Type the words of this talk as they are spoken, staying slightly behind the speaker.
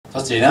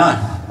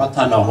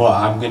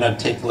I'm gonna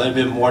take a little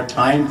bit more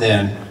time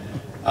than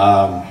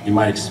you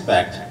might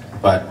expect,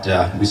 but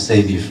we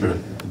save you for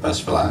the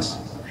best for last.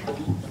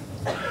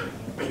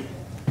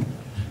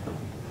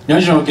 Nhớ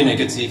cái này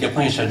cái gì cái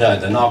phong sao đó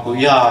nó cũng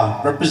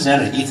ya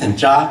represent Ethan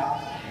cha,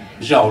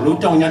 rồi lúc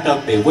trong nhớ tới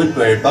về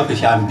Woodbury bắc cái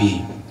Hamby,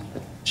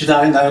 chỉ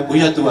là nó cũng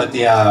ya tụi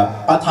thì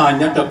bắt thằng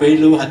nhớ tới về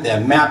lúc hạt the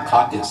map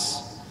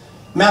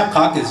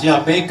caucus ya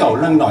về cầu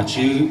lăng nọ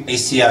chứ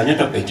Asia nhớ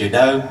tới về chỗ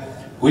đâu,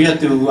 cũng ya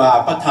tụi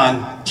bắt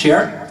thằng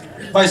chair,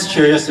 vice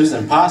chair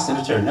Susan Pass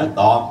senator nhớ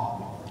đó,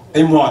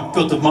 em mua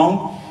chỗ tụi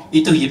mong,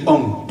 ít tụi Nhật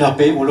Bản đó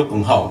về lúc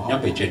cùng hậu nhớ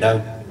về chỗ đâu.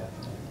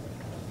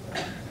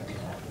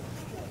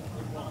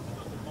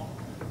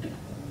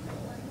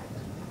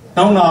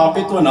 Nông nó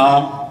biết tôi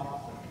nó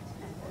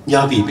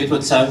giờ vì biết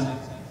tôi sao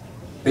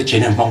biết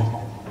chuyện em mong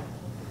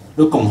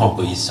lúc cùng học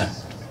của ý sao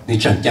ni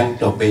chẳng chẳng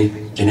đâu biết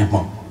chuyện em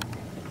mong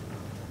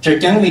chẳng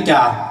chẳng vì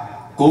cả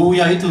cú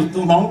giờ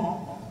tôi mong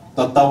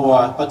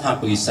tao bắt thằng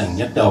của ý sao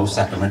nhất đầu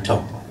Sacramento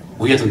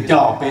cú giờ tôi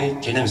cho biết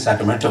chuyện em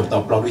Sacramento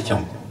tao bao đi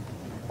chồng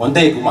vấn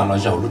đề của mà nó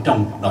giàu lúc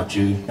trong nó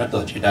chứ nó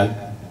tự chỉ đâu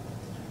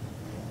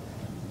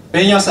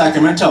bên nhau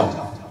Sacramento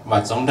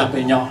và giống đâu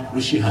bên nhau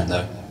lúc xí hẳn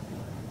rồi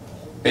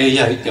bây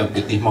giờ kiểu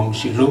cái tìm mong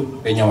xí lúc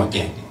bên nhau ok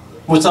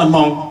một trăm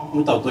mong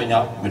muốn tàu tôi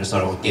nhau mình sẽ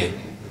ok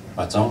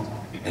và trong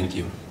thank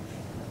you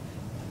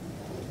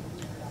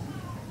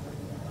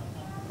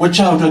tôi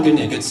chào cho cái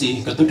này cái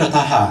gì cái tôi cho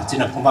tha hà chỉ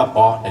là không bao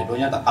bỏ để đối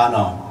nhau ta ăn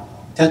nó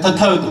theo thơ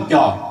thơ tụi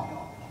cho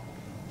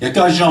giờ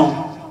cái rong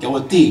cái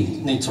vật tí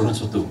nên số lần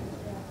số tụ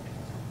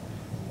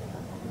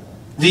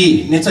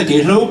vì nên cho cái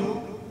lúc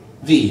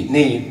vì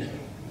nên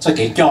cho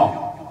cái cho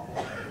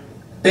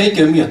bây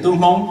giờ miệng tôi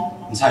mong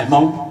sai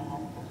mong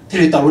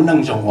thì tao luôn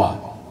năng trong hòa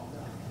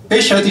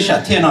bây giờ thì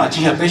sẽ thiên nào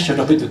chỉ là bây giờ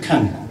đó bây tôi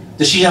khăn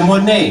thì chỉ là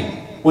muốn này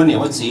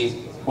what gì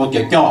what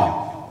cái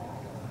cho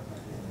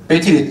bây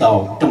thì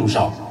tao trong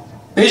rau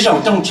bây giờ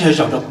trong chơi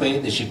rau đó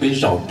bây thì chỉ bây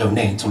giờ đầu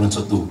này cho nên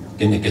số tụ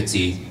cái này cái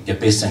gì cái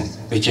bây sinh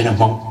bây giờ là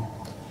mong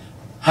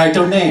hai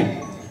đầu này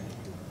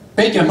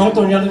bây giờ mong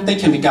tôi nhớ tới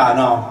cái gì cả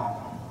nó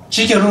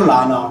chỉ cái lúc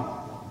là nó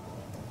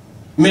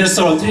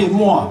Minnesota thì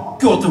mua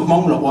kiểu tôi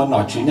mong là what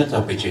nó chỉ nhất là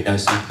bây giờ đó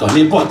sự còn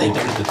nên bỏ tay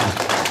trong cái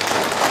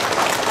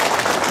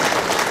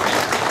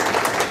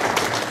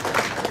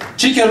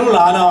chỉ cái lúc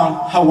là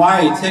nó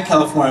Hawaii tới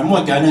California mua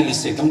cái này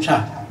sẽ cấm trả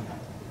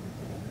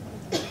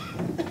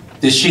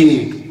thì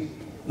chỉ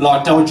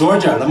lọt vào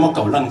Georgia là mua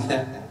cầu lăng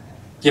thế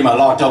khi mà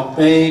lọt vào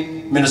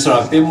bên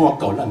Minnesota bên mua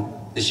cầu lăng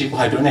thì chỉ có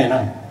hai chỗ này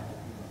nè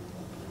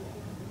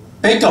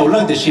bên cầu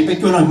lăng thì chỉ bên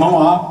chỗ này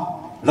mong á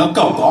là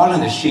cầu có là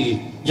thì chỉ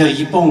giờ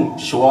Nhật Bản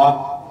xóa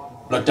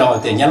lọt vào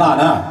tiền nhà là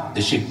nè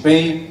thì chỉ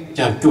bên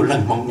giờ chỗ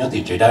lăng mong nhớ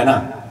thì chơi đây nè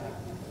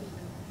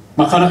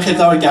mà không nó khi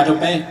tao trả cho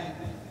bên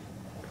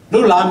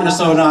lúc làm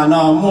Minnesota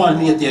nó mua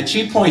nhiều tiền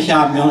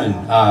 3.5 million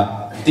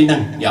tí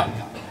năng dạo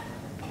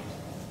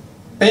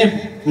bên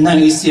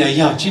năng Asia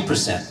dạo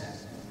 9%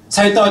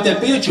 sai tao thì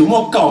bây giờ chủ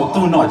mua cầu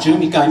tu nọ chứ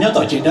mình cả nhớ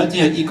tao chỉ đó thì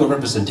equal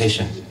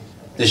representation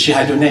thì chỉ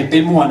hai đứa này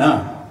bên mua nè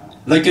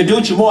lấy cái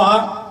đứa chủ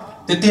mua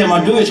thì tiền mà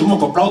đứa chủ mua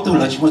cọc lâu tu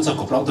là chủ mua sao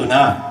cọc lâu tu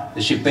nè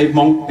thì chỉ bên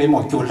mong bên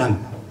một chỗ lần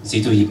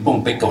gì tu Nhật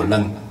Bản bên cầu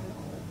lần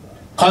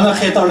còn là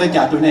khi tao lấy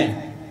cả đứa này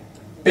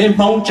bên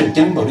mong chẳng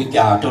chẳng bảo đi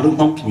cả cho lúc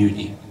mong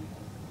community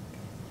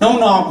nông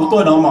nọ của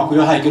tôi đó mà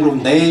của hai cái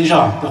luôn đấy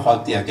rồi cái họ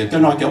tiệt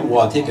cái nó cái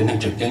ua thế cái năng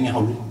trực cái nhau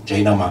luôn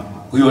chơi nào mà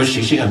của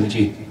sĩ làm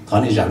gì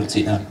thằng này giả lúc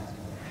gì nè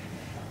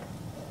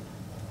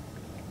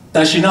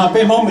tại vì nó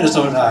bên mong mình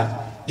rồi là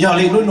giờ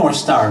lấy luôn North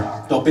Star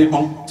đó bên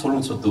mong số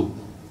luôn số tụ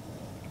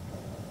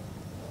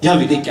giờ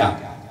vì đi cả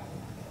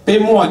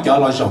bên mua cái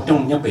là giàu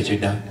trong nhau bị chơi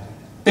đó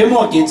bên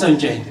mua cái chân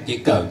chơi cái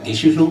cờ cái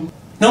sĩ lúc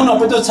nông nọ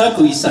bên tôi chơi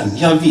cầu ý sẵn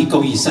giờ vì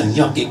cầu ý sẵn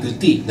giờ cái cứ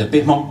tị để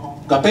bên mong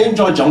cả bên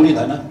cho giống đi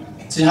đó nè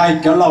chỉ hai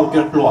cái lâu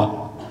cái lúa,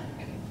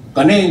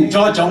 cái này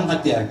cho trong hạt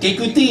tiền cái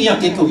cứ tí ya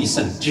cái câu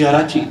sân chỉ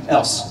là chỉ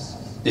else,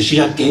 để chỉ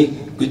là cái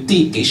cứ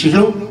tí cái sử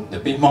dụng để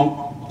bên mong,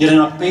 giờ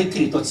nó bên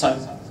thì tốt sao,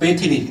 bên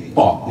thì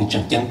bỏ thì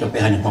chẳng chẳng cho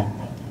bên hai mong.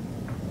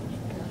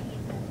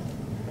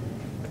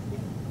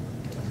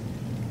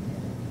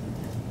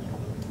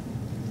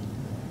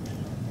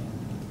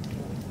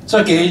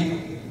 Sau cái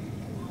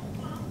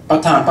bắt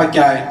thằng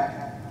Patchay,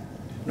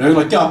 rồi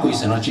nó cho quỷ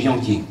sân nó chỉ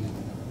dùng gì?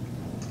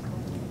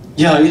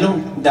 Giờ ý lúc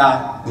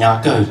đã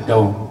nhà cờ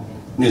đầu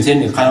nửa thiên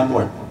nửa khai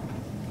bột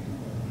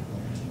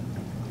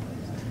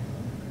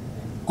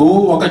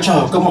cú và cái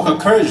trò có một cái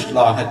courage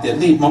là hạt tiền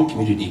lead mong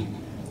community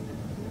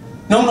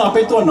nông nó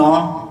bây tôi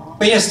nó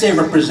bây giờ state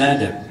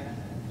representative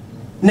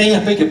này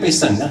là bây cái bây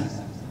sân đó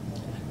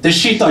để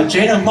khi tao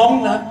chế nó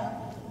mong đó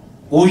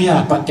ui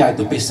à bắt chạy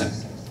tụi bây sân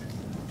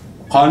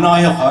họ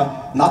nói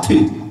họ thử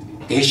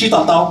cái khi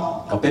tao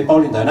có bây bao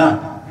lên đó nè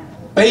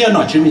bây giờ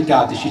nó chỉ mình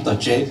cả thì khi tao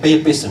chế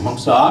bây sân mong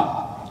sao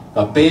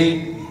và bé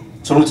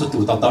số lượng số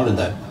tụ tao lên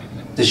đấy,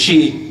 thì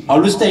khi họ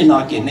lúc đấy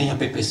nói cái này là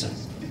bé sân,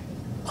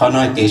 họ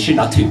nói cái gì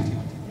nó thử,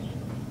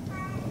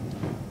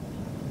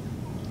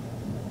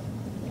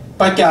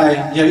 bây giờ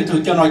giờ ít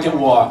cho nói cái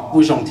hòa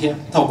vui rộng thiên,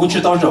 thầu cũng chưa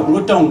tao rồi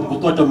lúc trong của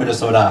tôi trong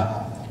Minnesota,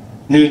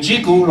 nữ chỉ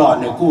cú là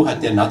nữ cú hạt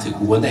tiền nào thử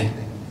cú vấn đề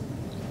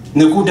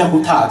nữ cú đeo cú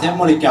thả thế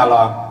mà lại cả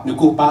là nữ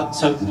cú bắt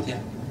sơ cú thế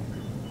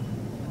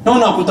nó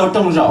nào cú tao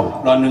trong rau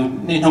là nữ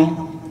nên không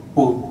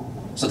cú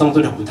sẽต้องตั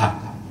วเด็กกูถาม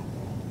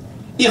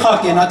อีข้อ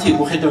เกณฑ์นาที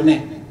กูแค่ตัวนี้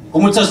กู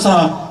มันจะสอ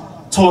น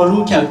โชว์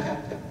รู้แค่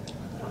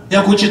อยา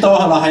กกูจะต้อง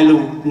หาให้รู้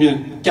หนึ่ง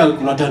เจ้า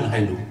เราเดินให้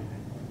รู้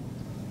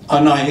ข้อ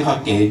น้อยอีข้อ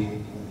เกณฑ์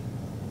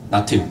นา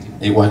ที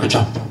ไอ้ไว้ก็จ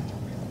บ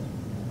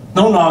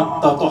น้องนอน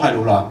ต้องให้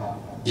รู้ละ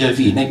อย่า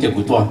วีในเกี่ยว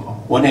กับตัว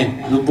วันนี้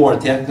รู้บอร์ด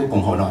เท่รู้ก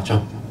งหัวหน้าจ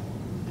บ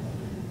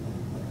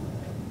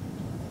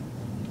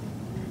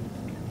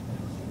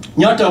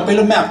ย้อนจะไป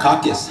รู้แม่คา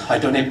ร์กิสให้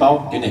ตัวในเป้า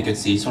เกี่ยวกับ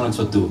สีส่วน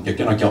สุดตัวเกี่ยว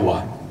กับเกี่ยวว่า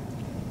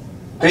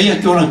bây giờ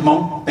cho lần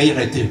mong bây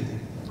giờ từ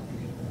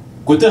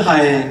của tôi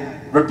hay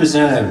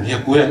representative hiện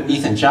của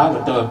Ethan Thawj và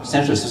tôi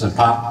Central Assistant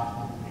Park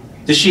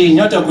thì khi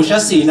nhớ cho của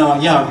sát sĩ nó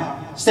giờ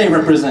state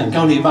representative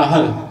cao lý ba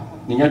hơn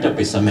nhưng nhớ cho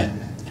bị submit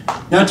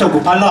nhớ cho của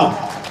Pha Long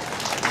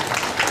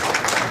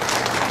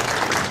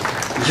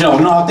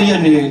rồi nó tới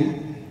như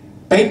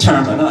base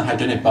term là nó hay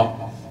cho nên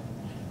bảo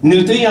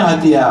nếu tới giờ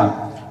thì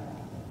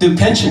từ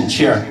pension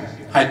chair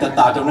hay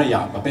ta trong nó giờ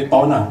và base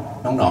bảo nào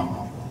nông nọ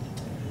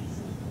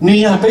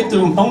New Yorkไปตั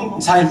วมอง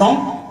ใช่มอง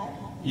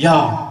ยา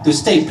ตัว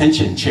state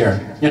pension chair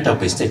เนี่ยตัว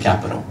ไป state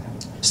capital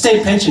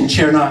state pension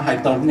chair นะให้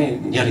ตัวเนี่ย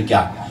ยาริก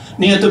า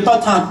เนี่ยตัวประ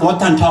ธา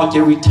นทอเกี่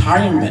ยว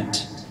retirement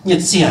เนี่ย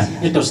เสีย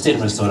เนี่ยตัว state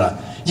Minnesota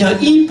ยา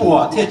อีปัว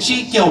ที่ชี้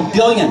เกี่ยว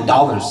billion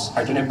dollars ให้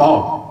ตัวเนี่ยบอก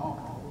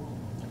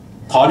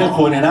ถอนเนี่ยค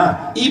นเนี่ยนะ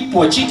อีปั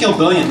วชี้เกี่ยว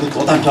billion ตัวป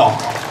ระธานทอ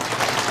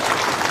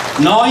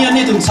น้อยเ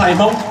นี่ยตัวใช่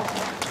มอง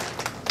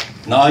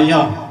น้อยย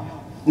า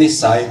นี่ใ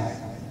ช่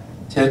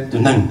ที่ตัว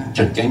นั่ง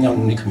จัดการยัง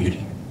ใน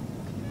community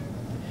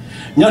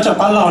nhớ cho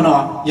bạn lo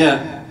nó, yeah,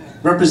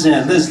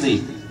 represent Leslie.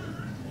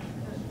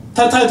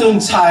 Thay tung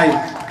sai,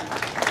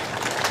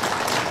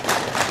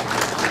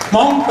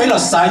 mong bây giờ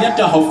sai nhất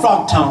cho hậu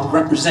Frogtown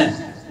represent.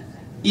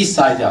 East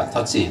side ya,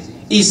 thật sự.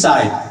 East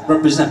side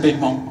represent bên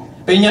mong.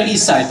 Bên nhớ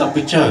East side tao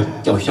bị chơi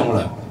kiểu không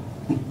là.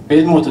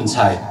 Bên một tung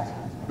sai,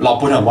 lọ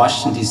bún ở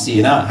Washington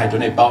DC na, hay chỗ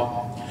này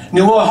bao.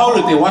 Nếu mà hậu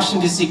lực về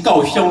Washington DC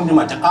cầu không nhưng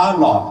mà chắc á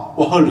lọ,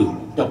 và hậu lực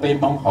cho bên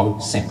mong hậu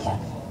sinh hoạt.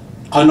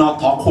 Họ nó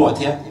thọ khổ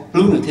thế,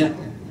 lưu nữa thế.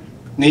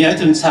 Nếu ai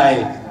tuân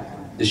sai,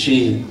 thì she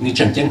ni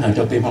chẳng chẳng hàng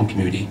cho bên hông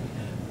community.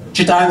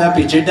 Chỉ ta là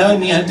bị chế đó,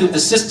 nếu ai tu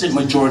assistant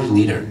majority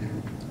leader.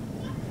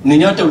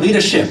 Nếu ai tu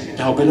leadership,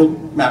 cho họ bên lúc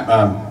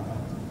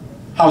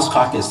House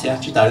Caucus thế,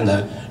 chỉ ta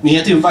là nếu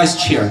ai tu vice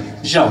chair,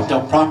 giàu cho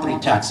property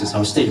taxes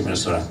ở state of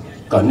Minnesota,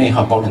 còn nếu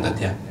họ bảo lên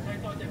thế.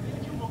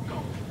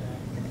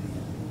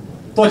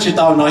 Tôi chỉ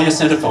tao nói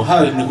Senator for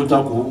her, nếu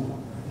tôi cũng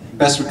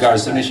best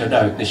regards to Nisha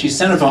Doug, that she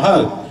Senator for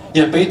her,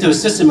 yeah, bây tu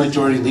assistant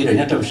majority leader,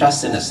 nhớ tu sát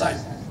Senate side.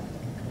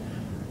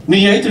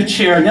 Nếu ai tu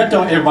chair nhớ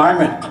tu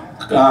environment,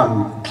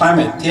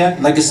 climate, thế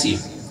legacy.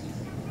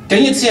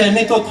 Cái như thế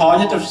này tôi thọ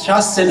nhớ tu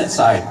sát Senate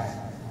side.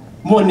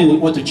 Mỗi người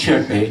tôi tu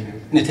chair bé,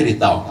 nên thế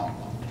tao.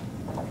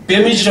 Bé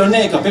mình cho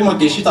này cái bé mà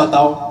cái gì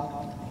tao,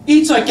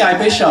 ít cho cái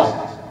bé sao,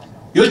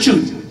 yếu chủ.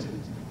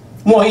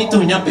 Mỗi ít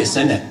tu nhớ bé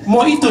Senate,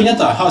 mỗi ít tu nhớ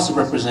tu House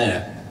of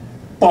Representative.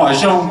 Bỏ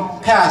trong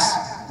pass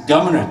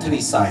governor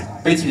thế side,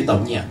 bé thế tao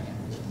nhớ.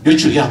 Yếu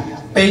chủ yếu,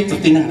 bé tu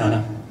tin năng nào,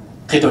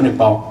 khi tôi nói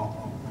bảo.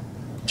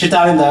 Chỉ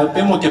ta là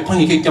bên một cái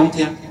phong cái công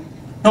thế,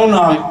 không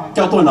nói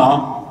cho tôi nói,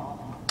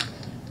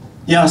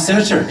 yeah,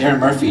 Senator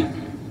Aaron Murphy,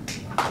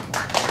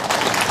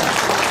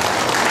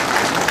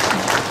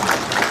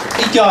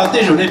 ít cho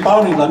tới rồi đây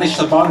bao nhiêu là này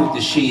bao nhiêu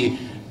thì she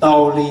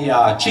tao đi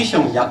chỉ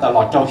xong nhà tao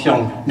lọt trong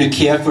xong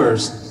nuclear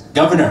first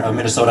governor of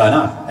Minnesota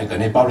na, cái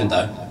này bao nhiêu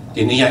đó,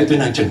 cái này ai tôi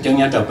nói chuẩn chứng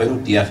nhà tao phải lúc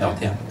DFL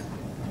thế,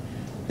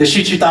 thì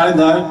she chỉ ta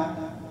là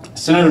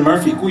Senator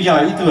Murphy cú giờ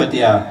ít tuổi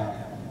thì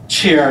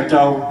chair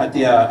at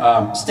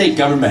the state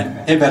government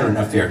and veteran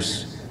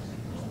affairs.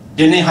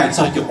 Đến nay hai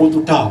sao cho ô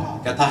tô tàu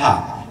cái thà hạ,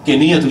 cái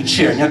này là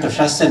chair nhá tao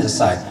sát Senate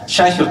side,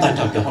 sát hiệu tan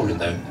tàu cái hậu lên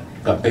đấy,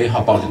 cái bé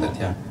họ bảo lên đấy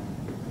thế.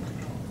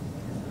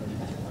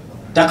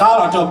 Đã có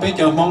là cho bé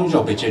cho mong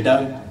rồi bé chơi đó,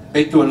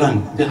 bé chua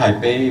lần, thứ hai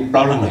bé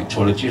bao lần lại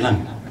chua là chỉ lần.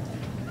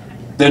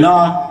 Từ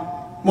nó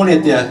muốn để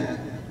tiền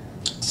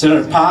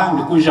Senator Pa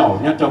người cú giàu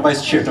nhá cho vice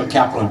chair cho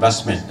capital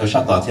investment, tao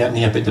sát tàu thế,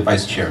 này bé từ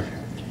vice chair.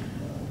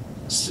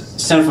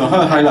 Senator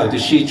her highlight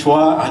is she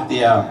chua at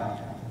the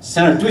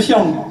Senator tu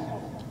xiong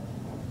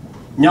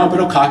nyob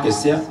bro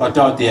caucus ya or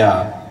do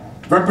the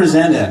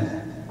representative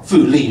Fu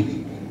Li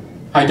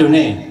hai do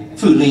ne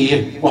Fu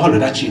Li wa ho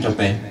da chi to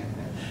pe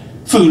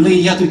Fu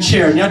Li ya to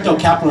chair nya to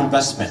capital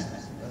investment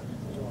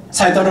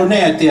sai to do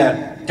ne the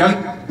cái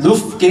lu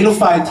cái lu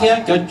phai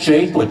thế cái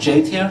chế của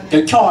chế thế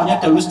cái cho nya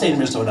to lu state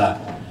Minnesota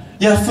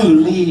ya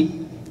Fu Li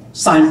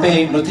sign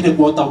pe lo thi được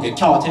wo tao cái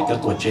cho thế cái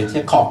của chế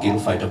thế kho cái lu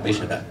phai to pe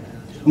đó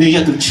nếu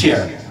như tu chair,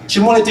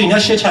 chỉ muốn tu nhớ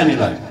sẽ chạy đi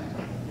lại,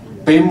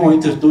 bé mỗi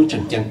tu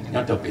chân chân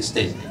nhớ cho bé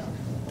state,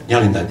 nhớ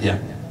lên đó thế,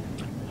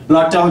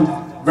 là cho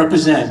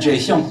represent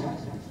Xyooj,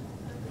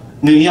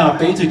 nếu như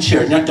bé tu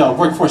chair nhớ cho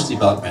workforce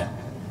development,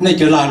 này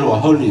cái là lúa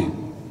hậu lì,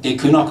 cái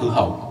cứ nó cứ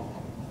hậu,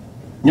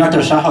 nhớ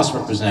cho House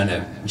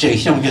Representative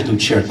Xyooj như tu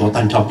chair tổ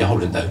tan thọ cái hậu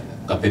lên đó,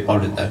 cái bé bao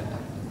lên đó,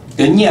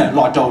 cái nhà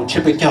lọ trâu chế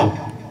bê kêu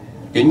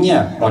cái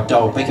nhà lọ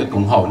trâu bê cái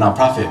cùng hậu non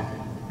profit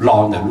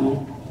lọ nở lu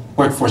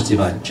workforce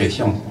development chế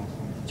xong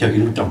cho ý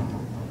lúc trong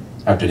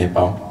ở trên này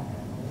bao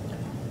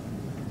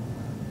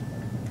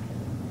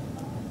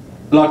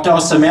lọ trâu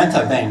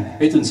Samantha Bang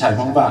bê tuần xài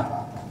phong vạ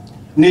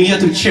nếu như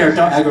tôi chair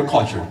cho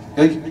agriculture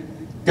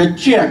cái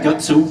chair cái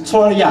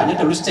số nhà nhất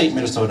là state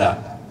Minnesota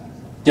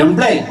ยังเบ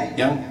ล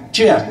ยังเ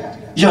ชื่อ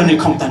ยังใน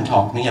คงตันทอ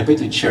กนี่ยังไป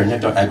ตัวเชื่อเนี่ย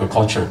ตัว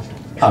agriculture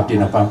หาดี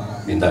นะปั๊ม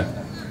เป็นได้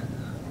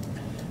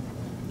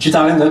จุด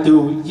นั้นเราดู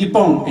ญี่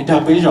ปุ่นอีกตัว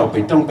ไปเราไป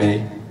ต้องไป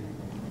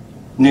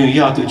นิวย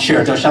อร์กตัวเชื่อ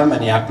ตัวชามิ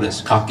นิอาโพลิส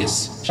คาร์กิส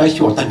ใช้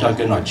ชัวตันทอก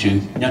กันหน่อยชื่อ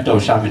เนี่ยตัว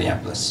ชามินิอา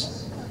โพลิส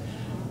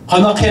พอ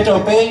เราเคยตัว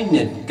ไปเ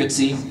นี่ยก็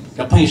สิ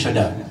ก็เพิ่งเส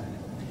ด็จ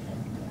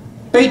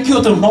ไปเกี่ยว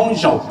ตัวมอง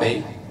เราไป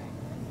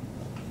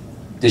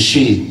แต่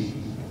ชี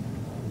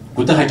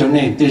กูต้องให้ตัวเ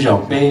นี่ยตัวเรา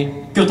ไป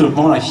叫做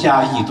忙了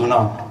下一度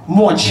呢，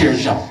莫吃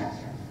肉，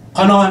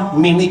可能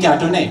明理解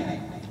到呢，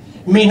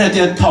明那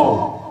点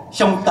头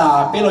想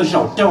打被了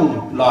肉中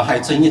了还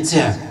真一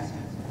件，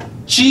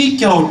只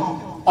叫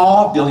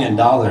2 billion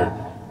dollar，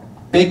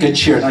 被个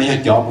吃那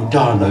也叫不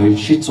到了，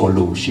是做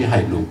路是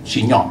海路是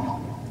鸟，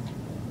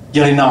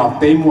因为呢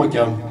被莫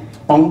叫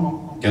帮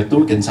叫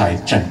都跟在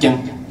正经，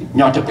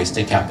鸟就被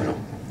state capital。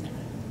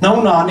น้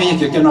องๆนี่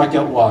คือจะน้อยจ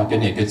ะว่าจะ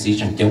เนี่ยก็สี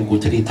ฉันเกี่ยวกุ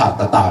ฏิธา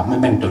ตุตาไม่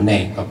แม่งตัวเนี่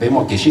ยก็เป็นหม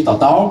ดเกศิต่อ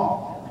เต้า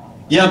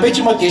อย่าไป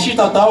ชิมเกศิ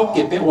ต่อเต้าเ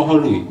ก็บไปว่าเขา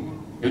เลย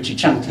有去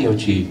唱跳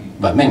去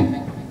玩命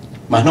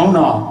màน้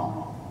อง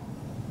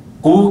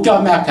ๆกูก็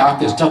แม่ข้า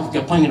ก็ชอบ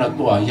กับ朋友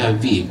ตัวอย่า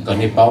วิ่งก็ใ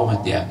นเป้าหัด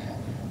เดีย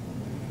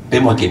เป็น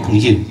หมดเก็บ朋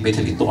友ไปท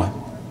ะเลตัว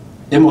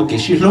เป็นหมดเก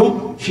ศิลูก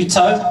ชิดเ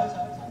ช้า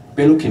เ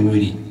ป็นลูกเขม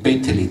รีไป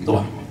ทะเลตัว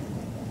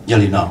อย่า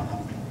เลยน้อง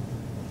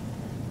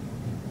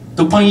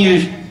ตัว朋友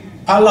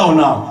พาเรา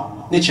น้อง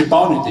นี่ชื่อเป้า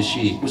หนึ่งแต่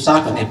ชีอุตสาห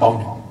กรรมในเป้าห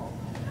นึ่ง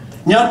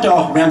ย้อนจา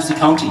ก Ramsey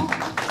County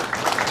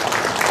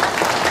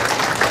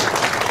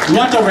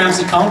ย้อนจาก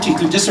Ramsey County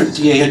ตัว District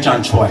DA อาจาร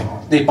ย์ช่วย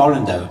ในเป้าห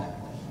นึ่งเดียว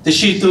แต่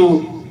ชีตัว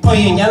พอ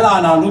ยังยันลา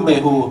นาลูกเบ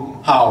หู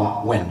how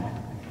when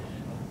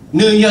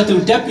นึกย้อนตัว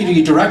Deputy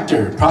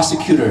Director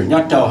Prosecutor ย้อ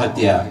นจากหัดเ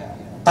ดีย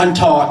ตันท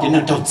อยัง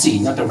นั่งตัวจี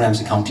ย้อนจาก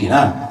Ramsey County น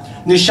ะ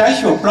นึกใช้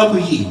ชัวปลั๊ก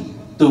ยี่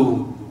ตัว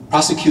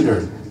Prosecutor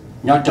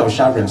ย้อนจากช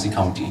าว Ramsey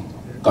County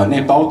ก่อนใน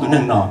เป้าตัวห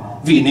นึ่งเนาะ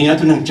vì này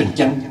tôi nâng chân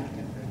chân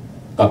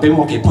có bên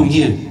một cái phong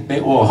hiền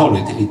bên ô hậu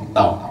lưỡi thì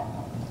tàu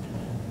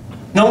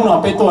nông nó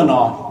bên tôi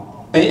nó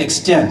bên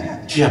extend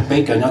chỉ là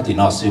bên cái nó thì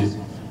nó sư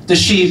từ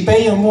khi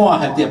bên yêu mua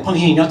hay tiệm phong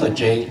hiền nó tới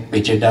chơi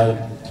bên chơi đâu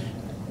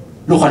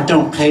lúc hoạt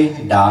động khi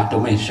đã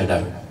tôi mới sợ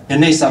đâu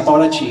hiện nay sao bao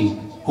là chỉ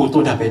cụ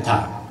tôi đã bên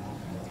thả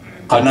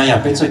còn nó là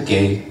bên chơi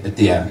kế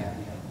tiệm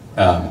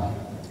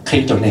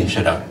khi tôi này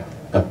sợ đâu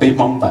có bên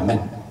mong và mình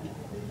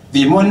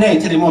vì mua này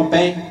thì mua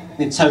bên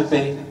nên chơi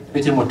bên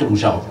thì một trồng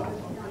rau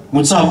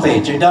một sao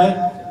về chơi đó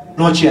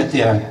lo chuyện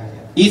thì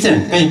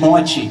Ethan cái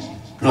mong chị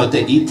lo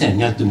để Ethan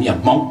nhà tụi mình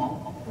mong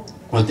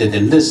lo để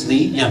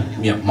Leslie nhà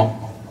mình mong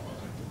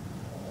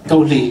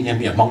câu lý nhà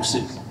mình mong sự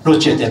lo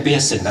chuyện thì bây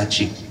giờ là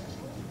chị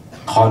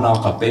khó nào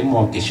có bé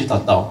mua cái sự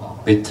tao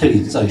bé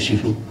thấy giờ sự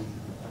luôn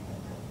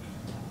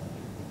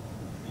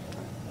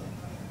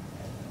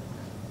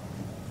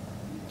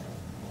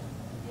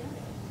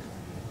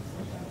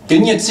cái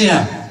nhật gì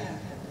à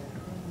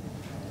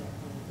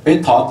bé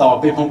thọ tàu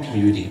bé phong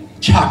thủy đi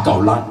cha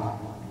cầu lan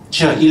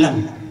chờ ý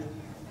lần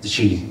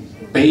chỉ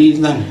bé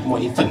lần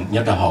mỗi phần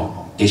nhớ đầu hậu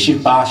cái sự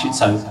ba sự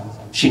sáu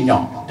sự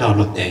nhỏ đầu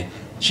luật đề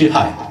sự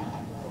hai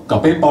có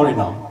bé bao này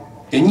nó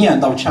cái nhà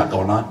tàu cha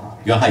cầu lan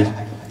giờ hai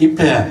ít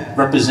bé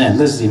represent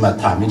là gì mà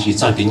thả mình chỉ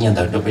cho cái nhà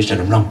tàu đâu bé chờ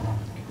đúng không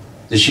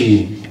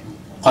chỉ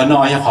họ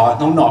nói họ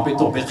nói bé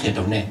tổ bé khét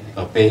đâu này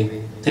có bé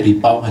thế đi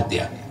bao hạt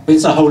tiền bé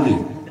giờ hậu lử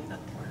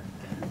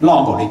lo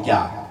bỏ đi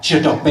cả chưa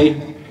đâu bé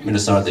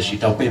Minnesota thì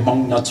đâu bé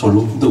mong nó số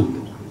luôn đủ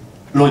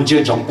luôn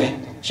chưa giống bé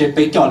sẽ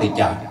bé cho đi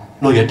cả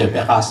luôn giờ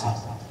bé khác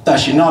แต่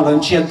ฉันนอนแล้ว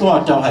เชื่อตัว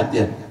เจ้าหัดเดี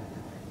ยน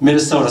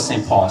Minnesota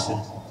St. Paul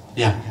เ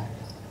นี่ย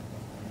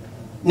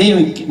นี่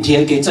ที่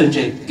เกี่ยว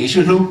กับกี่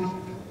ชั่วโมง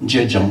เ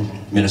ชื่อจง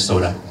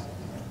Minnesota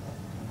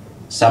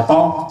สาบ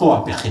ตัว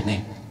ไปขึ้นเนี่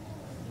ย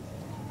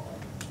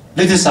เ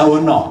รื่องที่สาว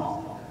หนอ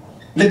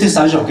เรื่องที่ส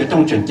าวจงก็ต้อ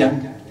งจงจัง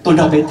ตัวเ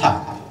ราไปถาม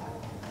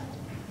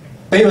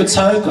ไปเอาเ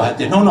ชื้อก็หัดเ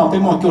ดียนน้องๆไป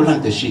มองกี่หลัง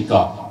แต่ชี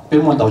ก็ไป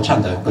มองดาวชัน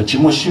เด้อก็ชิ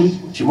มชื่อ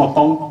ชิม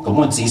ป้องก็ม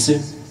องจีซื่อ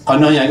คน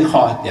น้อยอย่างนี้เขา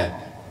หัดเดียน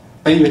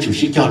ไปเอาชุด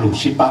ชีก็รู้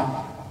ชีป้า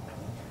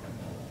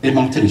ไปม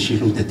องที่ชี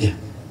รู้เดีย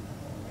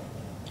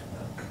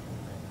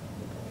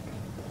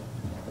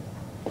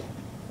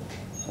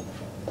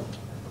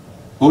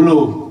กู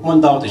รู้มัน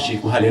ดาวที่ชี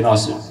กูให้เรียนหนัง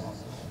สือ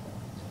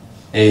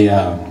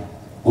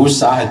กู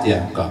สาหัดเดีย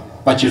นก็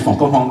ปัจจุบัน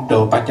ก็ห้องโต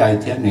ปัจจัย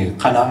เทียนนี่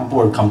คณะ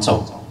board council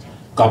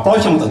ก็ปล่อย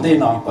ช่องตัวเต้น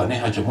เนาะก็ใน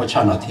หาจุดว่าช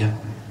าเนาะเทียน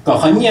ก็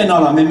คนเงี้ยเนาะ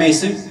เราไม่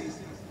ซื้อ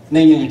ใน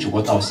ยังจุดว่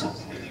าต่อซื้อ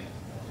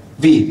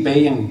vìไป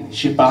ยัง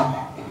ชีป้า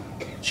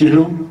ชี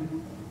รู้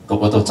ก็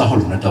ว่าตัวเจ้าห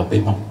ลุดนั่นเราไป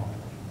มอง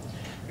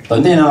ตอน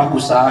นี้นะกู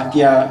สาเ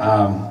กี่ย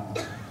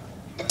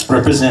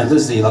represent ที่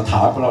สิเราถ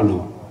ามเรา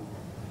รู้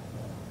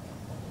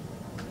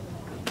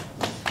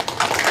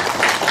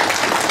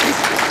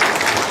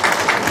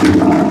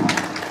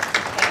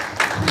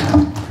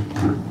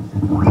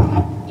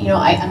You know,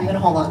 I'm going to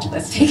hold on to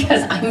this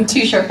because I'm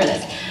too short for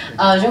this.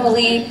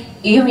 Generally,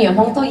 you may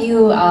have to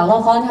you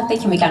log on have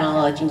taken me can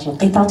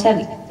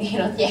you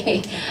know,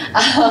 yay.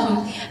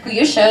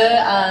 You show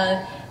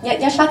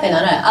nhất shot then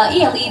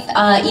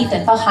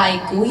Ethan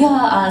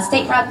Thawj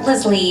State Rep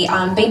Leslie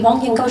bị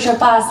bóng những câu chuyện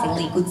ba sinh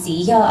lý của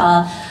chị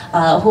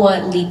hùa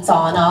lý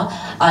do nó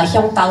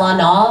hiong tao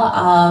nó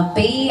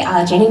bị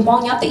Jenny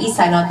bóng nhấp từ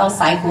Israel nó tao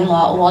sai của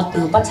lo và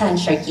từ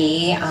Patchay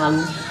cái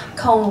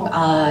không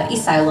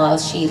Israel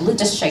she Lu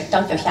District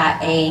trong chỗ khác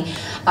Ethan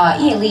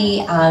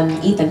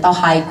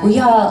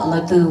Thawj là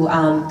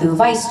từ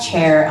Vice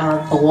Chair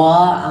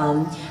của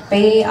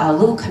Bay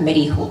Lu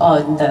Committee who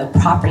on the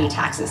property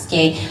taxes.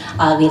 Cái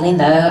vì lên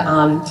đó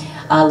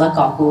là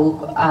có cụ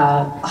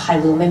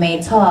hai lu mấy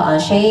mấy thọ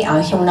sẽ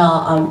hiện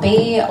nó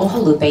bay ở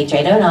lu bay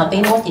chơi đó nó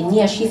bay mỗi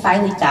những gì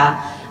phải lý trả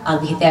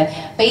vì thế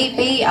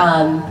bay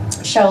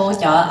show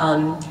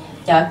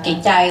cho cái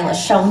trái là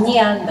show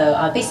nhiên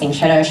đó bay sinh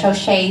ra show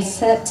sẽ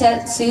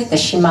sự the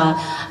shima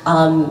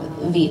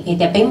vì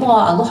thế bay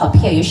mỗi lu học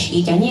hiểu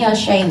gì cái nhiên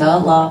sẽ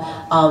nó là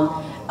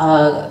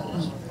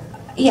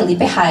ý lý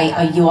bị hại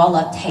yêu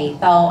là thấy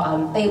到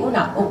被污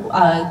染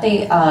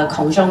被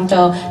空中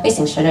就被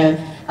形成的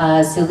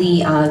xử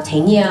lý thấy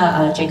nhẹ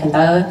chỉ cần到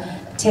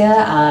thế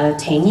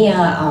thấy nhẹ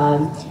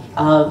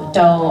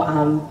到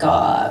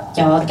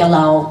個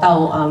樓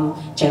到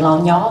只樓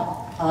nhỏ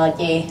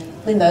嘅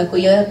另外個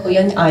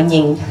人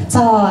認就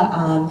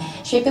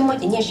所以邊麼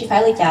點嘢是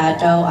phải lý解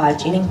就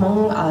只能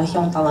從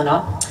向到了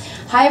咯。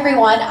Hi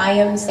everyone, I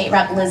am State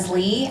Rep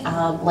Leslie.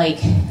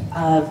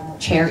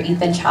 Chair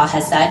Ethan Cha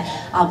has said,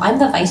 I'm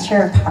the Vice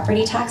Chair of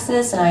Property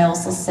Taxes, and I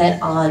also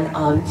sit on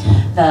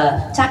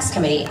the Tax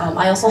Committee.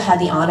 I also had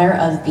the honor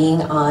of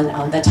being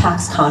on the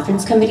Tax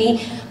Conference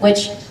Committee,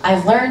 which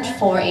I've learned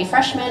for a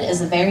freshman is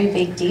a very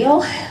big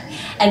deal.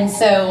 And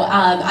so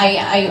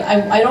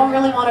I don't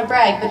really want to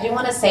brag, but I do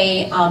want to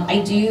say I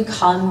do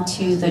come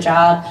to the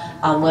job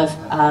with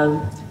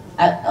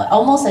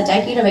almost a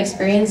decade of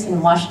experience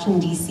in Washington,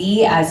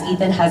 D.C., as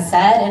Ethan has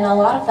said, and a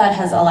lot of that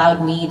has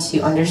allowed me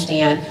to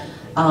understand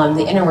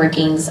the inner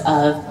workings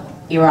of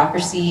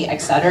bureaucracy,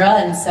 etc.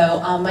 And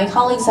so my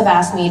colleagues have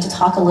asked me to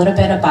talk a little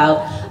bit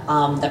about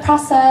the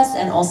process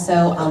and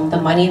also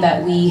the money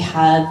that we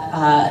have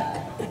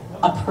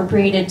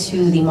appropriated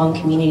to the Hmong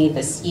community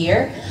this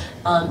year.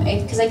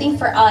 Because I think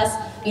for us,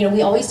 you know,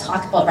 we always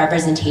talk about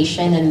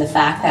representation and the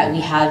fact that we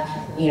have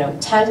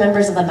 10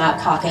 members of the MAP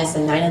caucus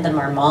and 9 of them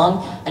are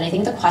Hmong. And I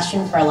think the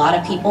question for a lot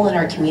of people in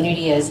our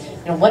community is,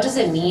 what does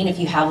it mean if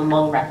you have a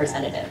Hmong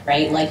representative,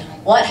 right? Like,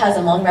 what has a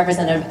Hmong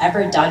representative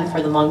ever done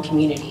for the Hmong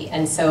community?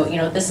 And so,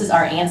 this is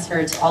our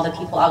answer to all the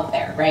people out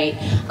there, right?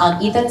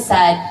 Ethan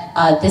said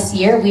this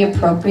year we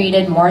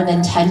appropriated more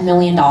than $10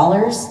 million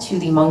to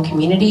the Hmong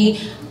community.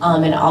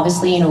 And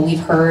obviously,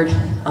 we've heard,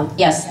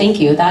 yes, thank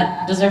you,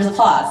 that deserves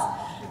applause.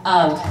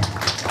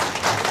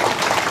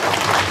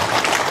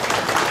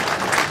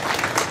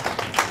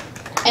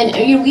 And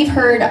we've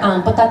heard,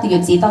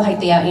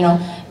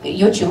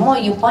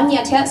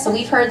 so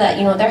we've heard that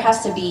there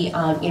has to be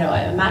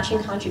a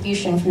matching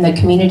contribution from the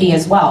community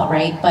as well,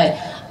 right? But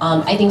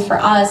I think for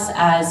us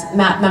as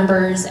MAP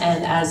members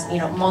and as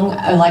Hmong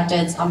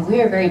electeds,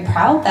 we are very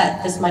proud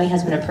that this money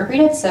has been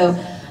appropriated. So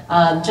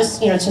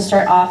just to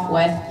start off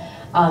with,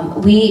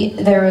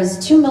 there was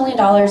 $2 million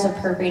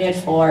appropriated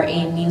for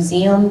a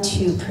museum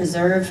to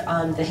preserve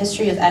the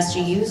history of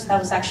SGUs. That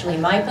was actually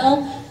my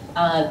bill.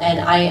 And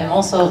I am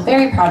also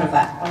very proud of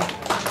that.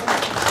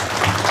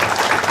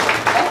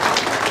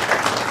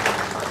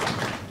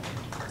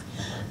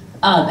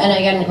 And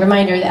again,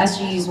 reminder, the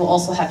SGUs will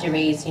also have to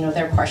raise,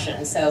 their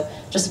portion. So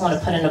just want to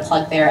put in a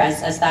plug there,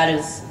 as that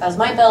was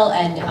my bill,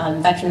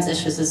 and veterans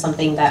issues is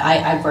something that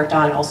I've worked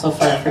on also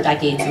for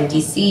decades in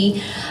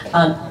DC.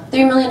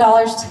 $3 million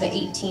to the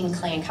 18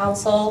 Clan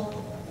Council.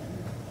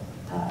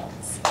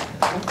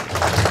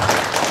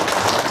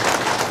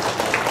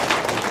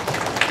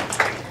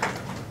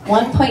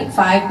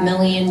 $1.5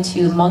 million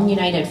to Hmong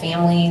United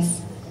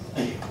Families.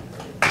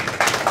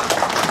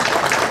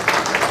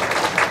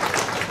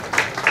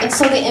 And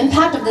so the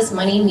impact of this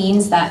money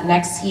means that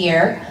next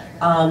year,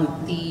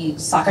 the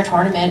soccer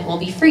tournament will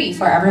be free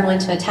for everyone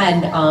to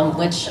attend,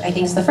 which I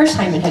think is the first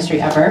time in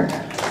history ever.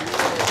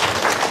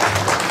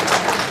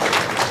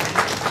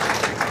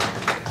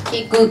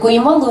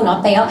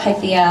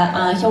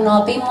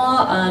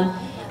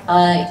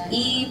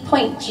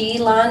 Point G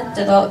land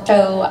to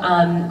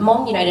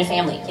Hmong United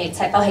Family. Cái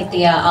tại tao hay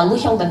tia lưu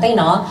trong tận đây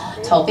nó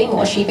thầu bên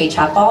mua sĩ bị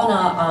trả bao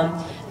nó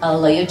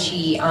lấy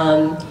chỉ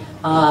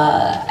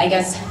I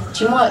guess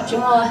chỉ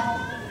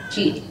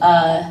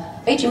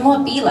mua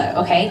bí lợi,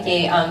 okay?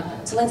 Cái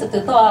cho nên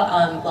từ đó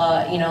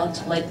là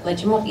lấy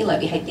chỉ mua bí lợi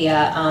bị hay tia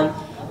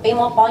bên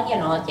mua bao nhiêu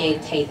nó cái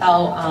thấy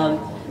tao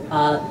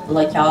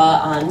lấy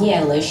cho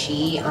nhiều lấy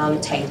sĩ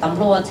thấy tầm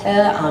luôn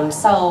thế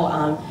sau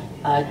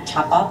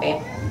trả bao bé.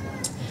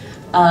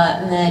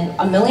 And then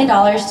 $1 million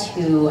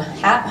to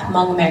HAP,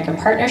 Hmong American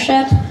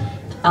Partnership.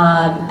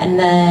 And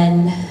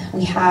then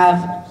we have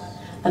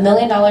 $1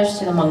 million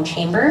to the Hmong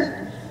Chamber.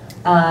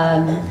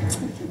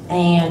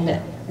 and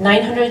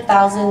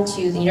 900,000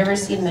 to the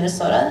University of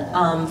Minnesota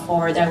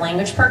for their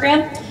language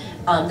program.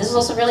 This is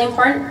also really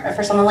important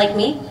for someone like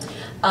me.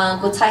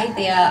 Cô thấy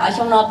thì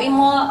trong nó bị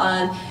mua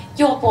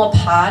yêu bộ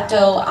phá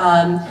đồ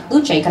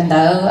lưu chế gần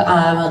đó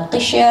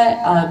cái xe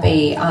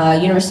bị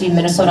University of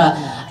Minnesota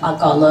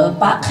có lỡ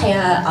bác hay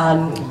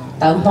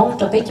tao mong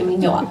cho biết cho mình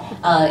nhỏ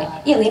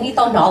ý lý ní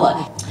tao nói là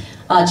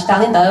chỉ ta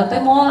lên đó bị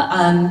mua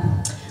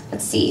let's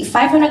see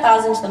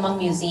 500,000 to the Hmong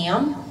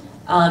Museum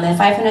and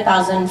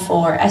 500,000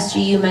 for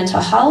SGU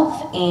mental health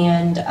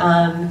and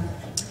I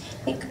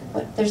think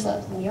there's a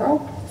mural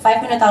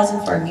 500,000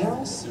 for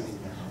murals.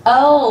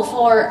 Oh,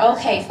 for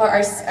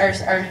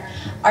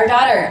our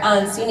daughter,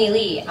 Suni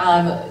Lee,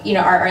 you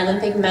know, our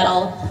Olympic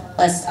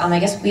medalist. I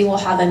guess we will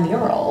have a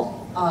mural,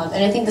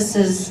 and I think this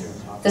is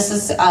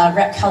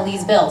Rep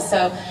Kelly's bill.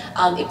 So,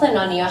 iplan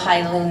on your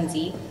high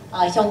lunzi,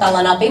 hyong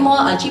talana bimo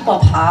jipo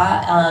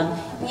pa,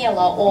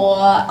 niela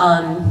or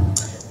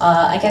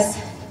I guess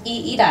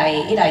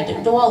idai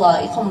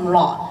dola ikom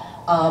law,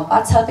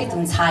 but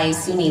helping Thai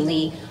Suni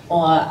Lee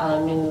or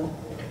new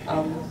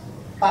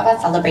but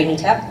celebrating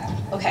tip.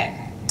 Okay.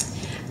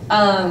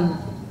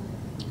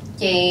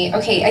 Yeah,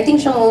 okay, I think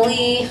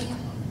Shirley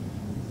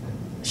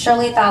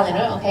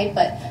Thalina, okay,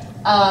 but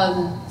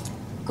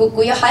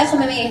high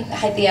maybe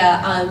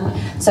idea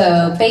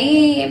so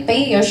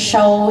be your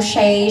show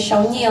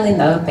near in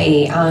the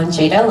bay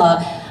Jada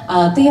la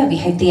do you have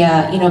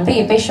idea, you know,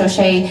 be show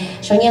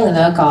near in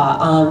the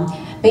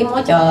be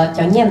more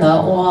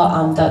your or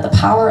the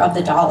power of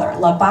the dollar.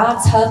 La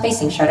bats her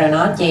facing shut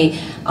not ye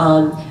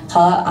her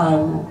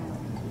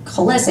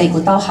khẩu sẽ của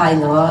tao hay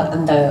nó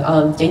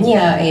chỉ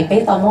nhà bé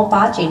tao mua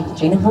bá chuyện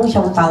không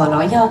trong tao là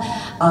nói cho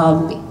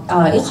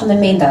ít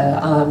không nên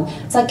đỡ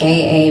cho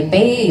cái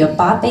bé有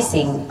bá bé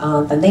sinh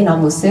tận đây nó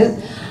một số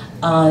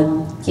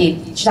chỉ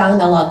đang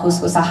đó là cuộc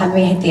sống hàng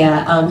ngày thì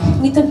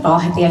như tôi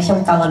nói thì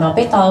trong tao là nó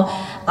bé tao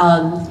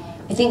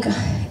I think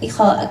ít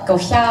khó go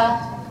xa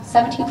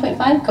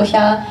 17.5 go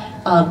xa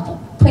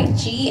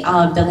 .G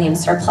billion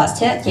surplus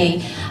thế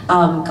thì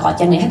có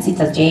cho nên hết gì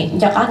thế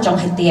cho anh trong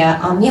hết thì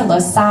nhiều là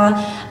xa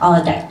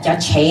để cho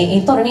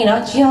chế tôi nói nó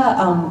chưa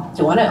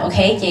chủ nữa ok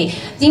thì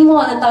đi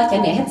mua lên đó cho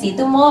nên hết gì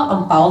tôi mua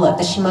bảo làแ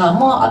ต่ mà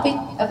mua ở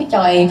bên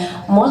trời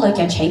muaเลย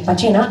cho chế bắt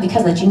chế nó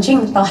because là chính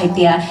chính tôi hết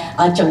thì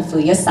政府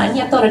有sản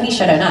业tôi nói đi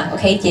rồi nè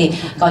ok thì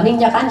có nên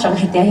cho anh trong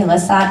hết thì là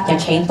xa cho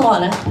chế tôi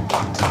nữa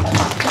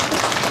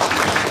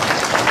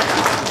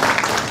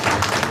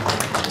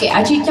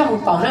cái chỉ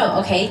trong phòng nữa,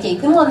 ok, chị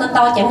cứ muốn nâng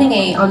đo chẳng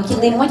này khi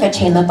liên quan cho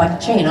tiền là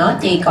Patchay nó,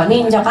 chị có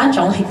nên cho anh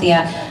trong thì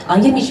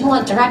như mình chỉ muốn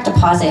direct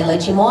deposit là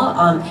chỉ muốn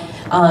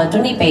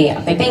trong này bị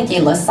bên kia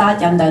là sao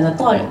chẳng đời nó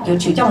tôi yêu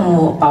chủ trong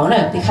một bảo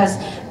nữa, because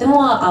tôi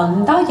muốn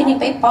đo cho này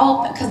bị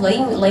bảo, because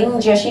lấy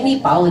giờ xin đi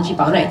bảo là chỉ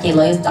bảo này, chị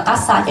lấy tất cả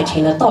sao cho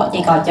tiền là tôi, chị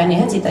có cho nên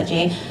hết gì đó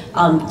chị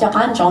cho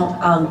anh trong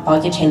bảo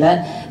cho tiền đó,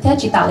 thế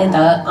chị tạo lên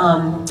đó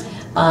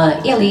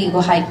Ili của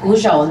hai cú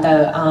rồi đó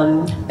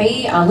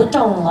bị lúc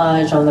trong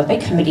rồi là bị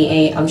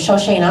committee sổ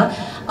xe nó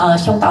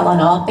xong tao là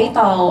nó bị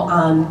tao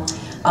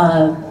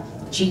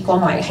chỉ có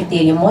mãi hay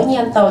tiền mỗi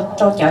年tao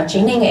cho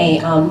chính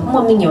này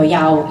mỗi mình nhiều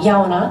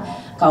giàu nó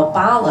có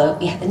bao là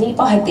bị hạt ní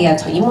bao hay tiền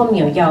thôi mỗi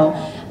nhiều giàu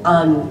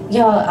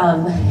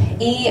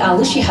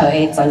lúc xí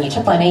hơi cho nhiều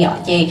chấp này vậy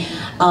thì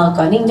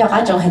có nên cho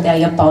anh trong hay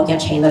tiền bảo cho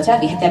tiền đó chứ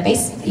bị hạt tiền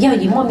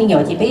bị mỗi mình nhiều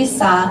thì bị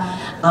sa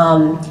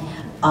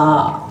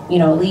you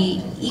know, ý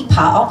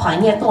phá áo phá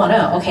nhẹ tôi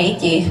nữa, ok,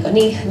 chị có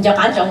đi cho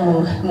anh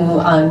trong mù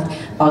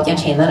bảo cho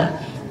tiền nữa,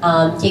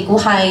 chị cũng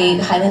hay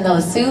lên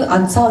đầu sư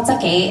ăn sau chắc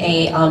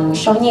cái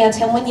show nhẹ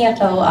theo mỗi nhẹ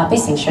cho bị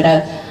sinh sự đó,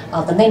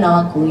 vấn đề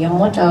nó cũng giống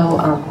một cho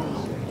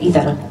ý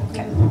đó,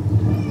 ok.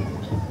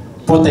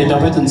 Bộ đề đó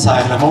với tuần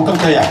sai là mong công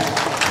khai à?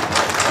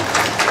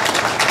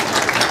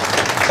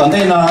 Tận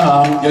đây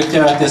là有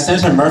個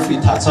Senator Murphy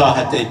提出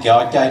係哋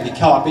叫計你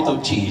靠邊度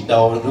指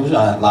到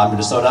來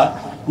Minnesota。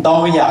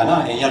到呀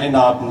那也要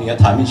那也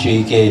他们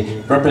去给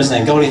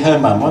represent 高丽很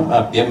嘛，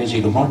我别们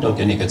去路上都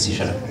给那个支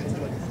持了。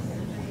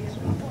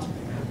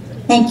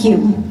Thank you,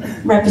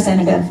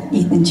 Representative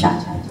Ethan Cha.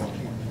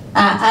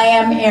 I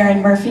am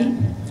Erin Murphy.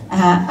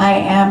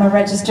 I am a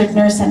registered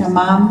nurse and a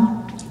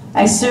mom.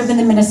 I serve in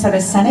the Minnesota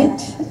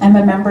Senate. I'm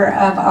a member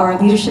of our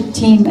leadership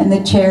team and the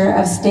chair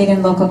of State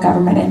and Local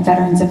Government and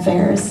Veterans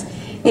Affairs.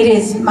 It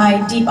is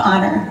my deep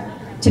honor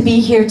to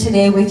be here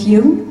today with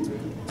you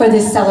for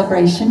this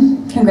celebration.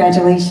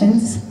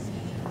 Congratulations.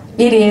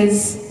 It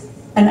is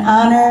an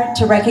honor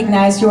to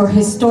recognize your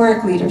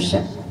historic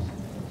leadership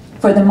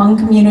for the Hmong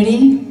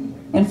community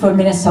and for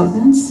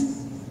Minnesotans,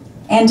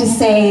 and to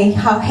say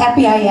how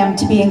happy I am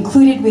to be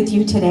included with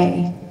you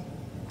today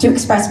to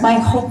express my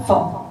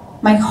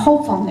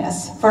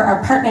hopefulness for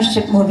our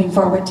partnership moving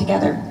forward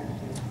together.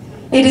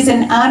 It is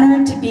an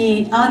honor to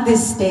be on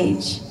this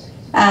stage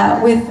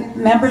with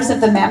members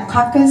of the MAP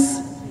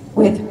caucus,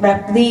 with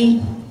Rep.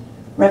 Lee,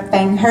 Rep.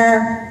 Bang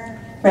Her,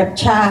 Rep.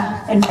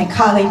 Cha, and my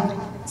colleague,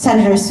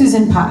 Senator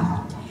Susan Pa.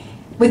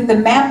 With the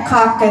MAP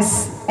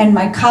caucus and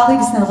my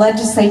colleagues in the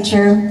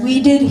legislature,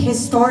 we did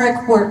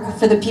historic work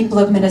for the people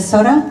of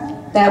Minnesota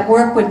That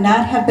work would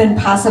not have been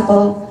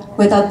possible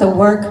without the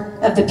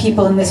work of the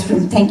people in this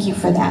room. Thank you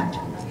for that.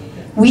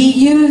 We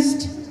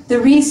used the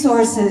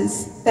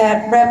resources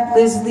that Rep.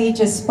 Liz Lee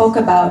just spoke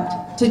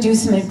about to do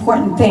some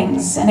important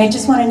things. And I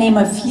just want to name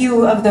a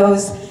few of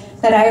those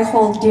that I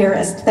hold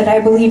dearest, that I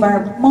believe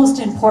are most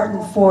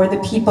important for the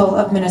people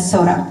of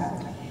Minnesota.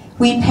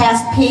 We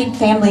passed paid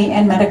family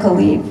and medical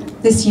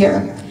leave this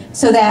year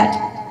so that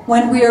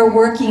when we are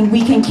working,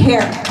 we can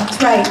care.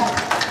 That's right.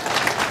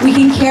 We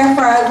can care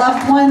for our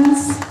loved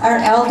ones, our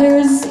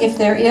elders if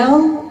they're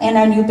ill, and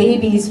our new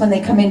babies when they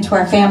come into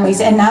our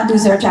families and not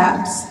lose our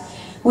jobs.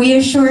 We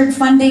assured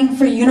funding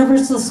for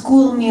universal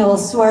school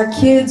meals so our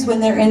kids, when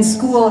they're in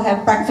school,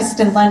 have breakfast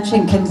and lunch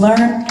and can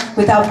learn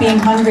without being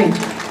hungry.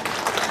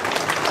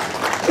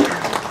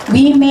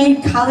 We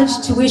made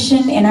college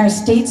tuition in our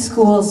state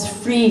schools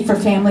free for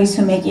families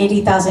who make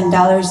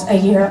 $80,000 a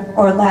year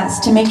or less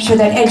to make sure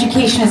that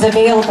education is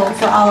available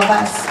for all of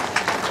us.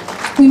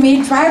 We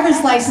made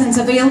driver's license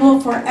available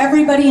for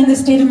everybody in the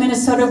state of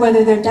Minnesota,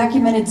 whether they're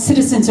documented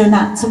citizens or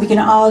not, so we can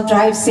all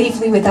drive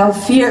safely without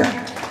fear.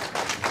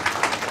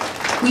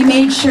 We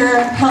made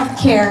sure health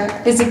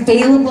care is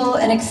available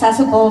and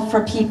accessible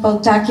for people,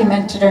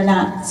 documented or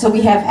not, so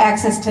we have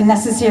access to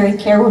necessary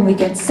care when we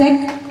get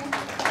sick.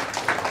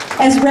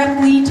 As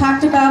Rep. Lee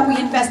talked about, we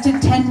invested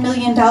 $10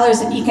 million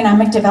in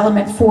economic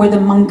development for the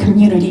Hmong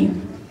community.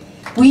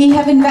 We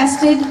have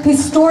invested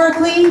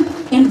historically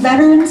in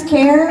veterans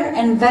care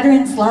and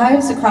veterans'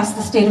 lives across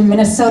the state of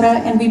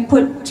Minnesota, and we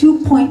put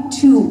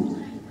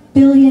 $2.2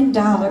 billion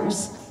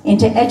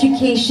into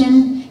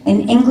education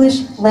and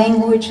English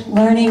language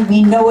learning.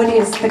 We know it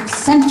is the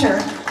center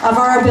of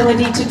our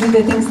ability to do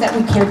the things that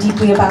we care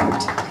deeply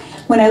about.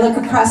 When I look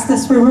across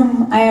this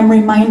room, I am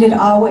reminded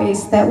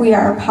always that we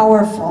are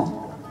powerful.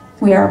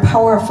 We are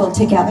powerful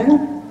together,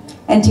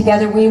 and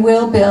together we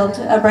will build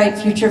a bright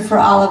future for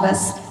all of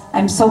us.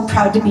 I'm so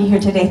proud to be here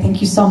today.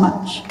 Thank you so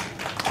much.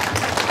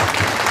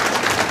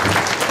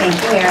 Thank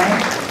you,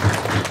 Erin.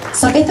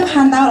 So, beto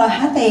handao la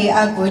hate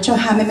gujo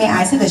hame me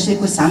I said the shi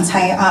gu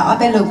samchai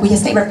abelo gu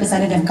state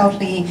representative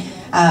Gauli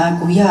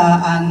gu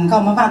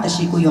ngao ma ba the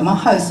shi gu yo ma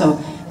ho so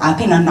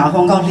pin na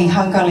hong Gauli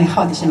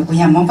ho the shi gu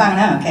ya mo bang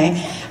na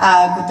okay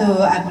gu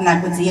tu na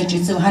gu ji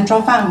ju zu han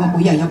zhou fang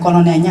gu ya yo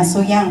colonel nya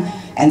so yang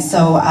and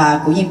so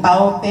gu yin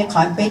bao be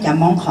kha be ya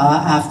mong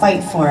kha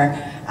fight for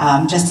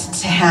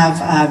just to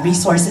have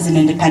resources and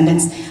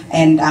independence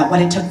and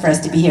what it took for us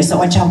to be here. So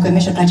what y'all good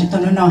mission plan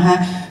to no ha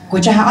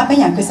good to have been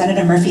young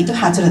Senator Murphy to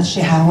have to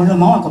she have no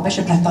more go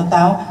bishop plan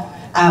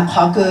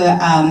how good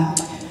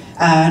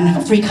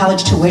free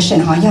college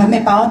tuition how ya me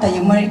bao that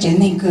you more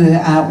jenny good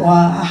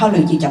how lu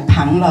yi jiao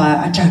pang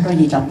la a cha ro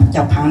yi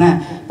jiao pang na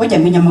what ya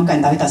mean you mo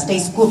kan da state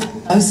school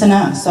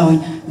na so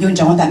yun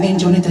zhong that mean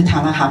you need to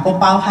tang ha bo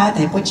bao ha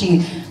de bo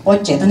ji我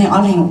觉得呢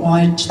，20我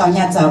到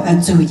nhà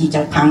就注意就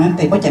旁，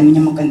对我这边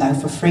有冇跟到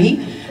for free，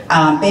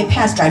被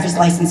pass driver's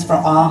license for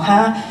all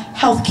哈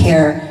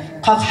 ，healthcare，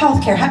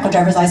 healthcare 哈個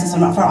driver's license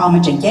not for all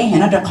咪正嘅，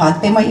然後就講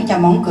被我一隻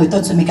網佢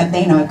都做咩嘅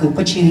地呢，佢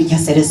不去一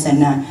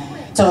citizen 啊，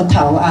就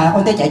頭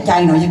我哋一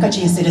間呢一個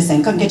去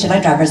citizen，咁佢出嚟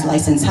driver's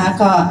license 哈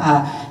個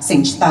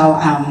成到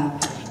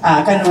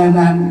個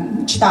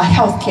知道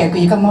healthcare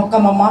佢個冇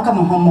好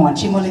冇，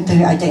只冇你對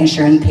一隻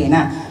insurance 片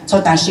啊，所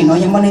以但是呢，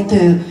有冇你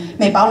對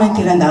may bao lên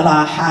tiền đó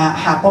là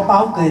ha bo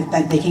bao good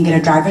that they can get a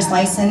driver's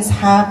license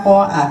ha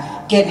bo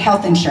get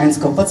health insurance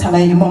go but sao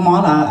lại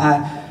mo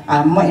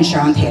là mo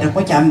insurance thế đó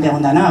bo chăm bill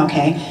đó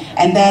okay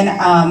and then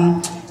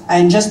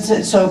and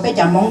just so bây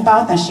giờ mong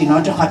bao但是nó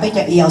cho họ bây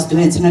giờ EL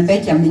students nó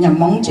bây giờ mình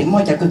mong chỉ mo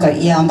giờ cái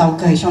EL đâu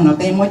cái xong nó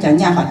bây mo giờ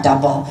nhà họ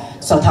double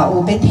so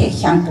thảo bây thế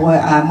sang bo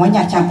mo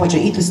nhà sang bo cho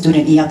ít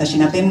student EL但是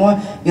nó bây mo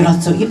you know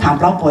so ít hàng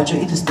bao bo cho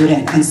ít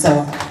student and so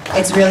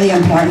it's really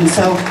important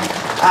so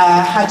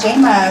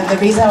the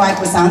reason why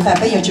cô sáng tại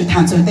bây giờ chúng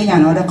ta chơi tới nhà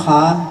nó đã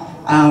khó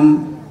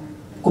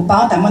cô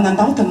bảo tại mình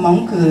đang từ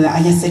mong cứ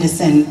ai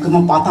citizen cứ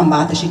một bảo tầm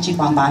bảo thì chỉ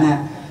bảo bán à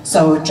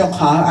so cho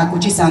khó cô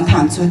chỉ sáng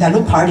tham chơi tại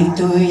lúc party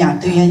tôi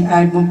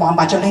một bảo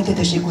bán cho lên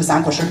thì cô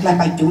sáng cô xuất lại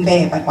bài chuẩn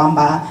bị bài bảo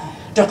bán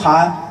cho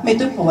khó mấy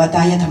tôi bùa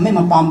tại thằng mấy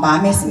một bảo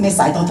bán mấy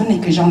xài đồ thứ này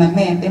cứ trong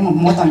này mấy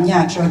một tòa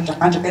nhà cho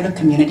cái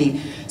community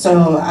so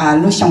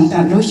lúc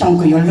xong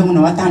cứ luôn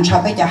nó đang cho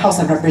bây giờ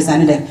House of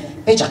Representative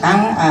bây giờ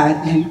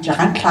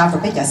đang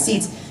clap bây giờ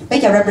seats bây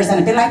giờ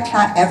represent bây like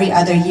clap every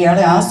other year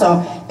rồi so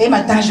bây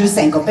mà đang du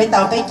sinh của bây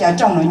giờ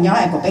trong nó nhỏ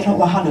của bây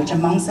giờ họ lựa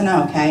chọn mong xin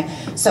okay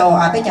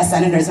so bây giờ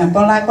senators mà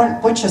bây like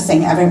what you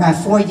saying every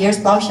 4 years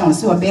bao nhiêu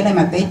số bây giờ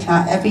mà bây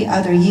giờ every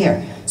other year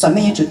so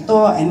mấy giờ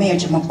to and mấy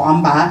giờ một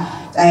bomb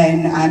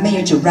and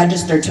mấy giờ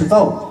register to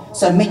vote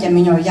so mấy giờ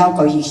mình yêu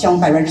cầu ý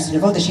xong by register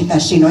to vote thì ta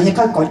xin nói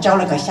cái có cho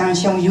là cái sang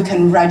xong you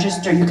can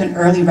register you can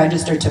early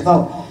register to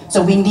vote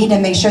so we need to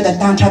make sure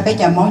that down try bây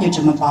giờ mong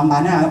giờ một bomb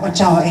na ở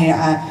cho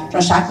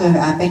trong sát cái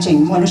bây giờ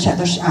mua lúc sau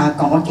tôi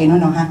còn có cái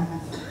nữa ha